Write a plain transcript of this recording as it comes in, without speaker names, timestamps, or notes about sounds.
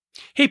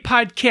Hey,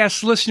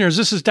 podcast listeners,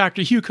 this is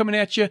Dr. Hugh coming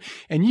at you,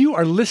 and you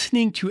are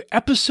listening to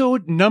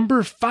episode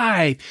number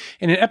 5.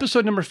 And in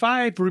episode number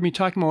 5, we're going to be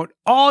talking about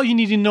all you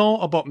need to know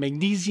about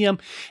magnesium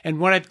and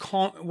what I've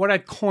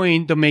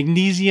coined the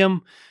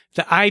magnesium,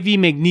 the IV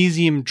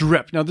magnesium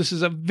drip. Now, this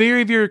is a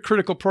very, very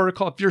critical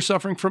protocol. If you're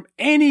suffering from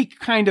any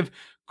kind of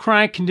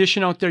chronic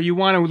condition out there, you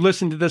want to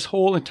listen to this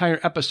whole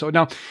entire episode.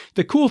 Now,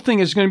 the cool thing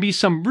is going to be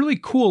some really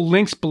cool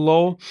links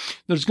below.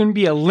 There's going to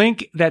be a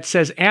link that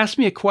says, ask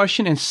me a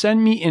question and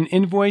send me an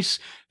invoice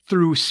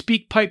through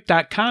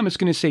speakpipe.com. It's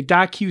going to say,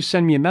 Doc Hugh,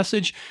 send me a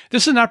message.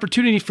 This is an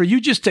opportunity for you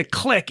just to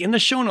click in the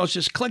show notes,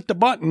 just click the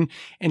button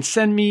and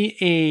send me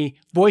a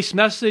voice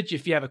message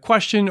if you have a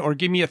question, or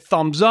give me a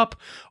thumbs up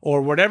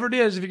or whatever it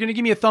is. If you're going to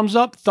give me a thumbs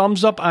up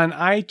on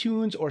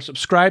iTunes or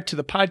subscribe to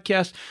the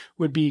podcast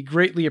would be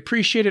greatly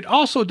appreciated.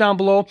 Also down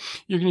below,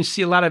 you're going to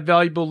see a lot of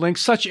valuable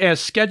links, such as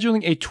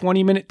scheduling a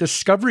 20-minute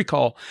discovery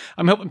call.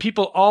 I'm helping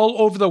people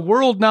all over the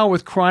world now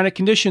with chronic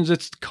conditions.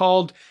 It's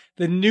called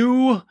the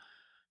new...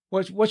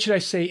 What should I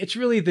say? It's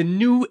really the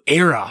new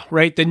era,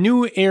 right? The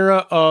new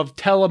era of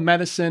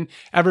telemedicine.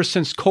 Ever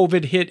since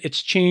COVID hit,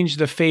 it's changed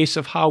the face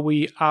of how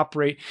we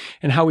operate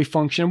and how we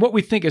function and what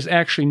we think is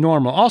actually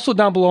normal. Also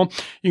down below,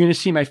 you're going to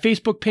see my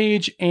Facebook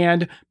page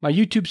and my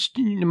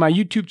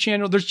YouTube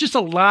channel. There's just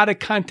a lot of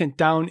content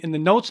down in the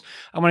notes.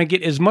 I want to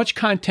get as much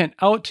content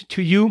out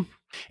to you.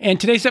 And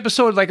today's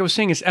episode, like I was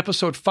saying, is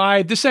episode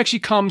 5. This actually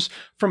comes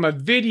from a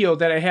video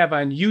that I have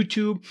on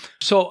YouTube.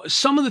 So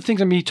some of the things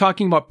I'm going to be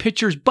talking about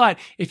pictures, but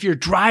if you're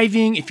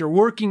driving, if you're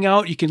working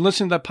out, you can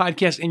listen to the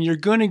podcast and you're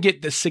going to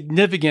get the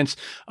significance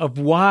of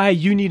why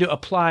you need to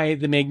apply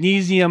the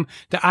magnesium,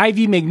 the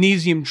IV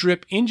magnesium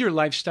drip into your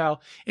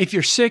lifestyle. If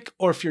you're sick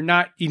or if you're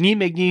not, you need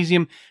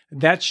magnesium.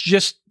 That's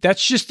just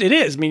it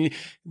is. I mean,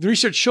 the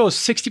research shows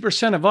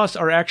 60% of us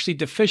are actually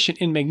deficient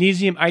in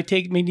magnesium. I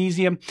take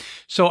magnesium.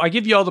 So I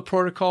give you all the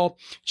protocol.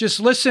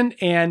 Just listen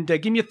and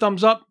give me a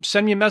thumbs up,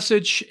 send me a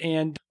message,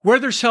 and where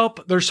there's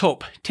help, there's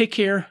hope. Take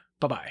care.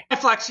 Bye-bye. Hi,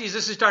 Flaxies.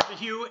 This is Dr.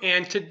 Hugh,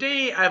 and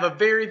today I have a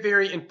very,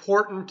 very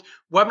important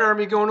webinar I'm going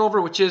to be going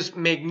over, which is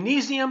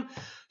magnesium.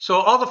 So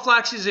all the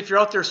Flaxies, if you're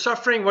out there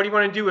suffering, what you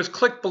want to do is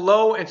click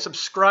below and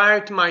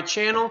subscribe to my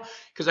channel,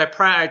 because I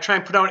try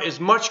and put out as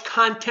much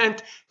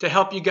content to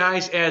help you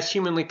guys as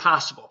humanly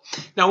possible.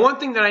 Now, one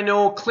thing that I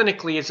know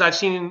clinically is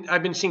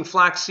I've been seeing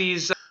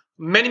Flaxies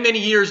many, many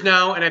years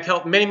now, and I've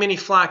helped many, many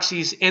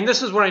Flaxies. And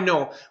this is what I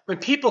know. When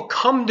people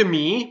come to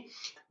me,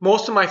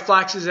 most of my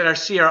Flaxies that I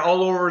see are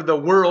all over the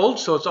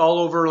world, so it's all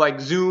over like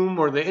Zoom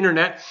or the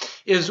internet,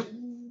 is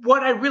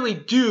what I really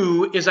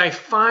do is I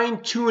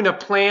fine-tune a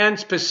plan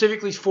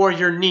specifically for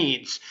your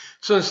needs.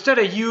 So instead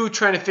of you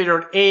trying to figure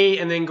out A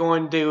and then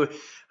going to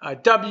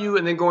W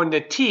and then going to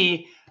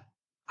T,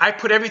 I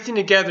put everything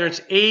together.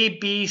 It's A,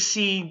 B,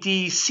 C,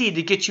 D, C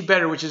to get you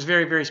better, which is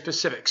very, very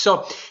specific.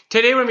 So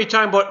today we're going to be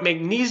talking about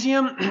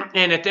magnesium,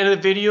 and at the end of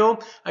the video,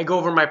 I go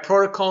over my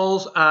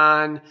protocols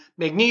on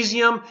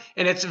magnesium,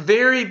 and it's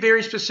very,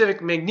 very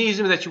specific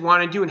magnesium that you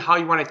want to do and how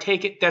you want to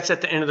take it. That's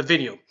at the end of the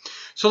video.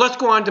 So let's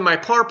go on to my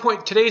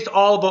PowerPoint. Today's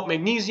all about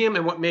magnesium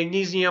and what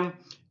magnesium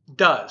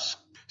does.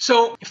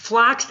 So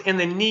flax and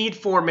the need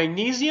for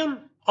magnesium.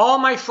 All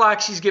my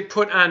Flaxies get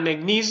put on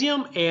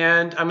magnesium,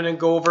 and I'm going to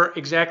go over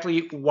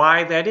exactly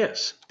why that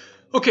is.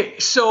 Okay,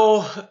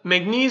 so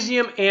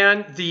magnesium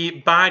and the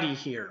body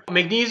here.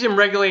 Magnesium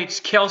regulates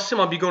calcium.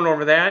 I'll be going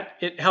over that.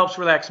 It helps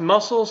relax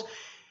muscles.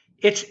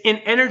 It's in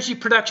energy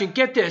production.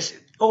 Get this,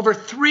 over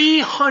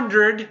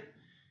 300,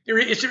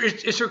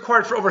 it's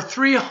required for over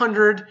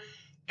 300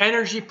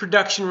 energy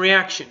production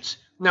reactions.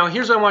 Now,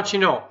 here's what I want you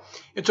to know.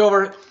 It's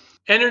over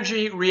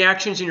energy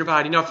reactions in your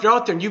body. Now, if you're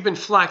out there and you've been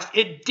flaxed,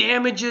 it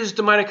damages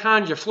the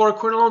mitochondria.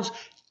 Fluoroquinolones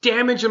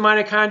damage the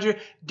mitochondria,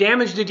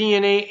 damage the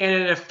DNA, and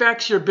it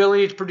affects your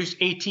ability to produce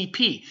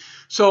ATP.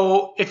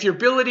 So if your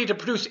ability to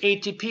produce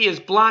ATP is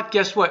blocked,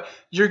 guess what?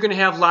 You're going to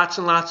have lots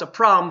and lots of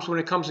problems when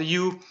it comes to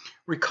you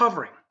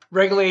recovering.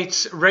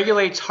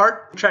 Regulates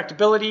heart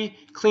contractibility,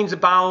 cleans the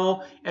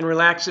bowel, and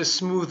relaxes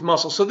smooth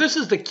muscles. So this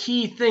is the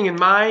key thing, in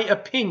my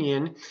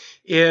opinion,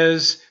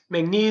 is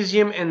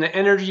magnesium and the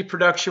energy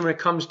production when it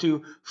comes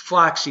to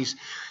Flaxies.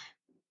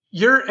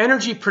 Your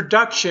energy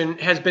production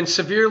has been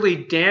severely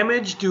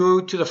damaged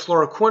due to the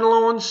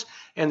fluoroquinolones,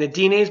 and the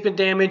DNA has been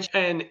damaged,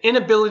 and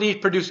inability to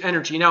produce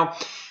energy. Now,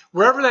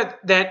 wherever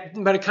that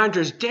mitochondria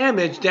is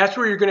damaged, that's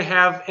where you're going to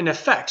have an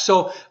effect.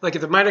 So like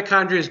if the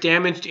mitochondria is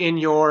damaged in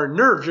your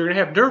nerves, you're going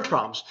to have nerve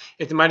problems.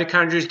 If the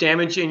mitochondria is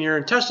damaged in your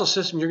intestinal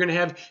system, you're going to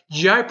have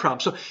GI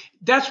problems. So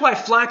that's why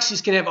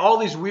Flaxies can have all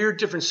these weird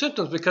different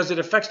symptoms, because it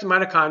affects the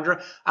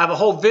mitochondria. I have a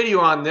whole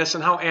video on this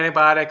and how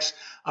antibiotics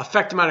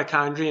affect the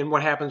mitochondria and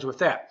what happens with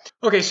that.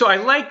 Okay, so I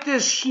like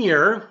this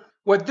here.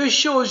 What this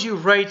shows you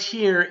right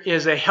here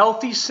is a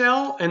healthy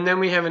cell, and then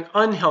we have an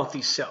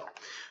unhealthy cell.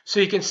 So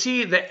you can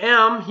see the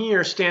M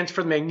here stands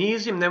for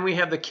magnesium, then we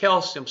have the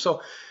calcium.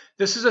 So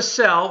this is a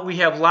cell. We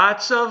have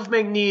lots of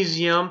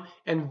magnesium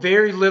and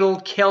very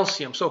little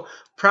calcium. So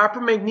proper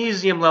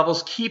magnesium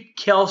levels keep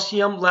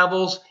calcium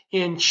levels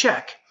in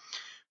check.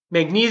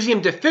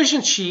 Magnesium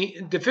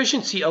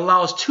deficiency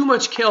allows too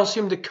much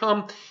calcium to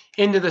come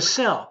into the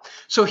cell.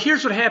 So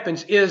here's what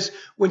happens is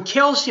when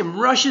calcium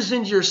rushes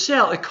into your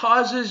cell, it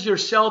causes your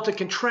cell to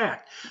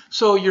contract.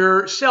 So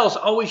your cell's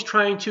always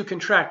trying to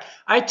contract.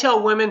 I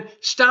tell women,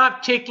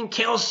 stop taking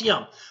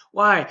calcium.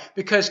 Why?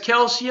 Because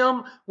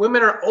calcium,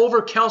 women are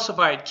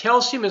over-calcified.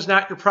 Calcium is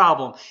not your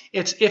problem.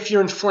 It's if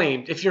you're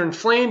inflamed. If you're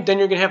inflamed, then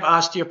you're going to have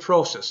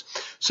osteoporosis.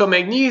 So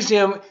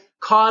magnesium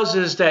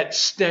causes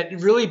that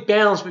really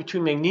balance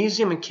between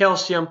magnesium and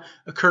calcium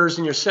occurs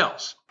in your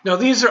cells. Now,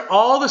 these are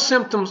all the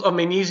symptoms of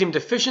magnesium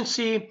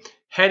deficiency: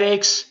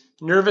 headaches,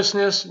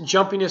 nervousness,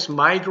 jumpiness,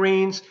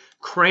 migraines,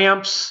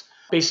 cramps,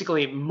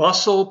 basically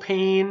muscle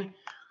pain,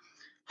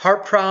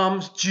 heart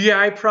problems,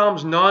 GI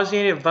problems,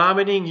 nausea,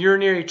 vomiting,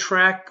 urinary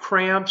tract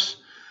cramps,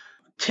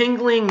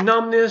 tingling,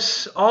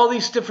 numbness. All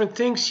these different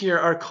things here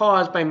are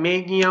caused by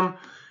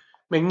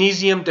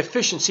magnesium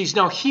deficiencies.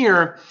 Now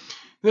here,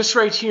 this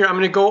right here, I'm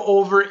going to go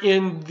over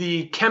in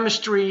the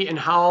chemistry and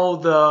how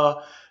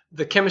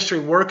the chemistry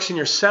works in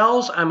your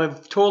cells. I'm a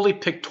totally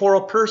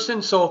pictorial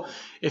person, so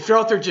if you're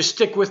out there, just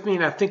stick with me,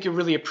 and I think you'll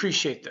really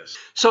appreciate this.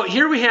 So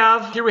here we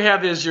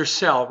have is your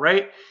cell,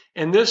 right?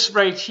 And this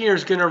right here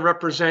is going to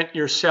represent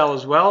your cell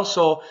as well.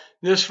 So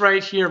this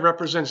right here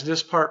represents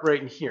this part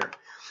right in here.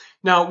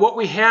 Now, what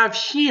we have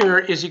here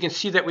is you can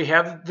see that we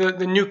have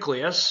the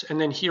nucleus, and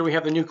then here we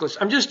have the nucleus.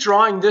 I'm just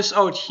drawing this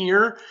out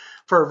here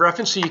for a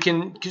reference so you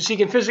can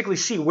physically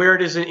see where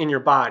it is in your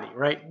body,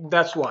 right?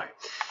 That's why.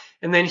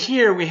 And then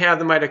here we have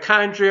the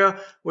mitochondria,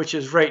 which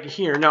is right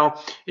here.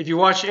 Now, if you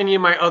watch any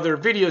of my other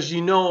videos,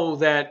 you know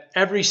that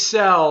every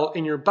cell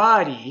in your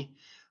body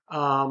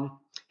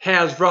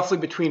has roughly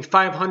between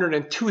 500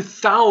 and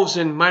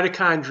 2,000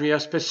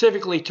 mitochondria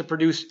specifically to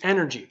produce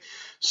energy.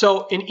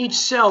 So in each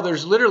cell,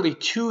 there's literally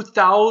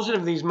 2,000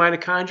 of these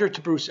mitochondria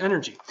to produce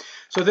energy.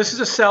 So this is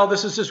a cell.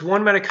 This is just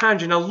one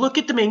mitochondria. Now look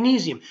at the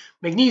magnesium.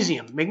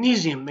 Magnesium,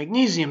 magnesium,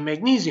 magnesium,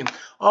 magnesium.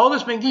 All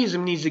this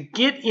magnesium needs to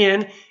get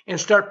in and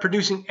start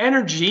producing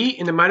energy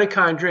in the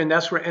mitochondria, and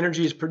that's where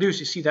energy is produced.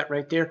 You see that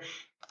right there.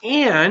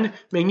 And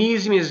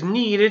magnesium is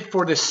needed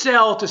for the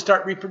cell to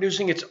start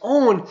reproducing its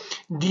own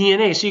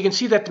DNA. So you can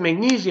see that the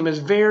magnesium is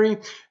very,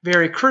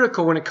 very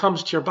critical when it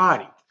comes to your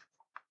body.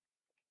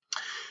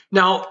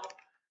 Now,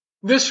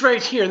 this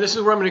right here, this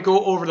is where I'm going to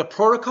go over the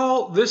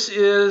protocol. This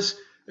is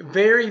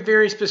very,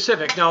 very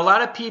specific. Now, a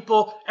lot of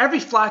people, every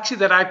Floxy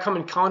that I've come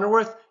encounter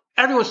with,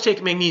 everyone's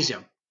taking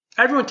magnesium.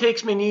 Everyone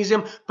takes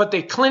magnesium, but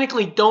they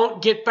clinically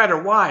don't get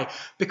better. Why?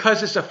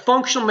 Because it's a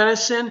functional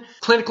medicine,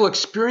 clinical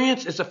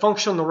experience. It's a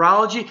functional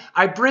neurology.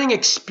 I bring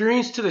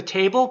experience to the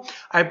table.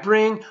 I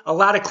bring a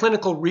lot of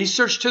clinical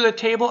research to the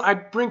table. I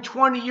bring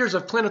 20 years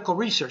of clinical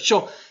research.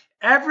 So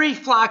every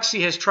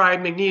Floxy has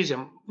tried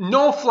magnesium.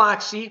 No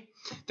Floxy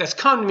that's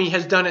come to me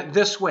has done it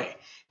this way.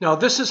 Now,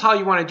 this is how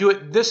you want to do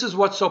it. This is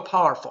what's so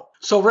powerful.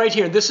 So right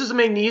here, this is the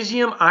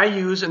magnesium I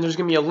use, and there's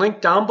going to be a link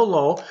down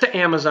below to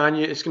Amazon.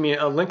 It's going to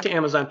be a link to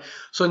Amazon.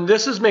 So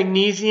this is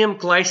magnesium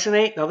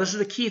glycinate. Now, this is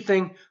the key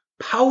thing,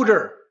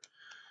 powder.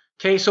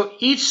 Okay, so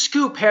each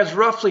scoop has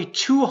roughly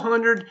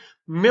 200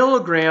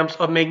 milligrams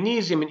of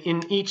magnesium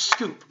in each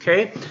scoop.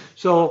 Okay,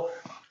 so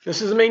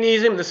this is the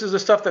magnesium. This is the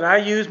stuff that I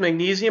use,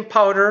 magnesium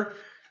powder.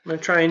 I'm going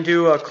to try and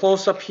do a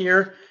close-up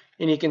here.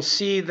 And you can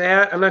see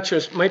that. I'm not sure.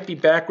 It might be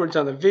backwards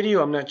on the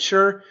video. I'm not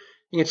sure.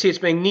 You can see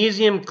it's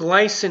magnesium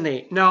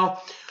glycinate.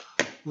 Now,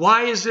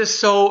 why is this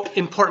so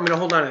important? I'm going to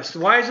hold on to this.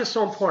 Why is this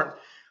so important?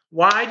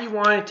 Why do you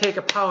want to take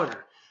a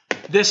powder?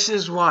 This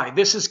is why.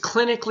 This is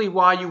clinically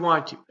why you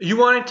want to. You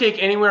want to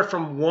take anywhere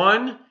from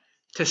 1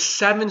 to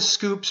 7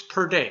 scoops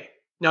per day.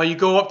 Now, you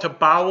go up to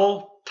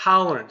bowel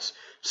tolerance.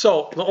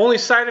 So, the only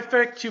side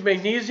effect to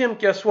magnesium,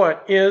 guess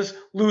what, is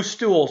loose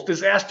stools,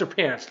 disaster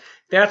pants.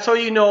 That's how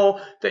you know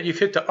that you've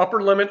hit the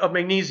upper limit of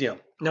magnesium.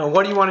 Now,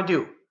 what do you want to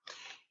do?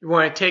 You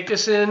want to take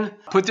this in,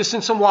 put this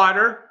in some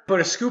water, put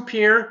a scoop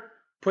here,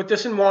 put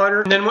this in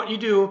water, and then what you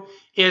do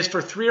is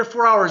for 3 or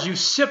 4 hours, you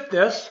sip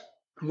this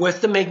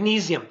with the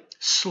magnesium.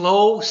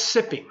 Slow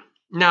sipping.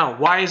 Now,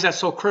 why is that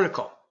so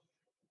critical?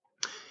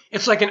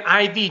 It's like an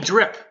IV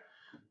drip,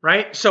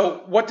 right?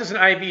 So what does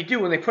an IV do?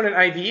 When they put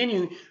an IV in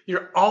you,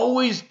 you're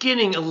always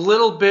getting a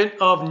little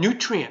bit of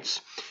nutrients.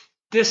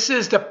 This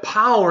is the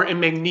power in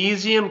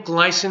magnesium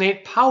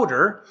glycinate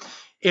powder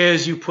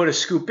is you put a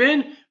scoop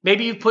in,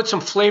 maybe you put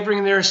some flavoring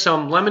in there,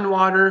 some lemon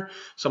water,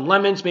 some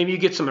lemons, maybe you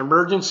get some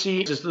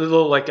emergency, just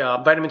little like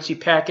vitamin C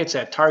packets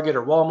at Target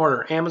or Walmart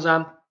or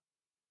Amazon.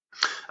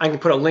 I can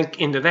put a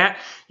link into that.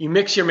 You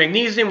mix your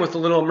magnesium with a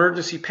little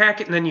emergency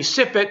packet and then you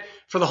sip it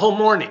for the whole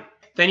morning.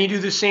 Then you do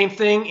the same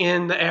thing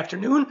in the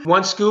afternoon.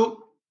 1 scoop,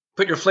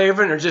 put your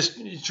flavor in or just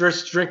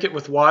drink it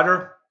with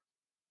water.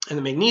 And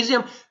the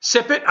magnesium,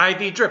 sip it,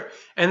 IV drip.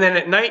 And then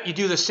at night, you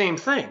do the same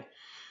thing.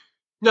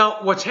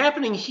 Now, what's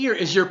happening here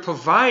is you're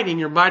providing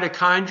your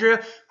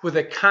mitochondria with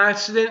a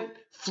constant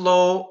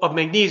flow of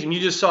magnesium. You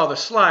just saw the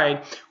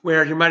slide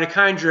where your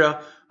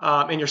mitochondria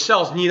and your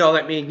cells need all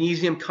that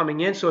magnesium coming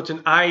in, so it's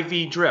an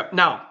IV drip.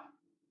 Now,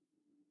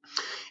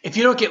 if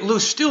you don't get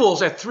loose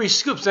stools at 3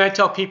 scoops, then I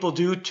tell people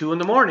do 2 in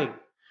the morning.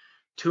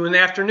 2 in the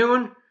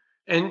afternoon,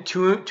 and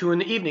two in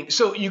the evening.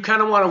 So you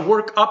kind of want to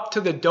work up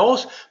to the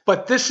dose,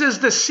 but this is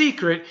the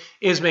secret,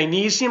 is the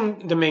magnesium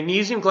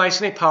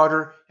glycinate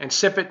powder, and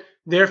sip it.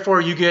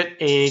 Therefore, you get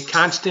a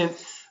constant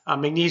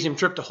magnesium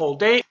drip the whole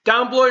day.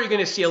 Down below, you're going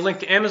to see a link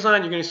to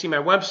Amazon. You're going to see my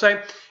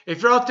website.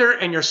 If you're out there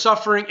and you're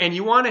suffering and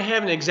you want to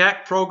have an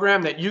exact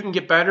program that you can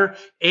get better,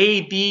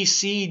 A, B,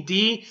 C,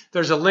 D,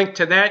 there's a link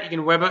to that. You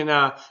can go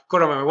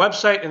to my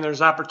website, and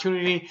there's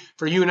opportunity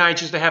for you and I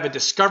just to have a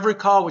discovery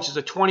call, which is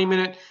a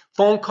 20-minute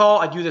phone call.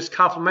 I do this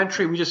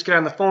complimentary. We just get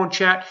on the phone,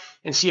 chat,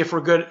 and see if we're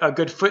a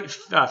good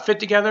fit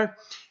together.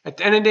 At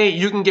the end of the day,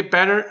 you can get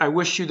better. I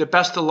wish you the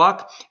best of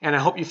luck, and I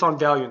hope you found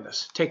value in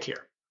this. Take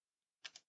care.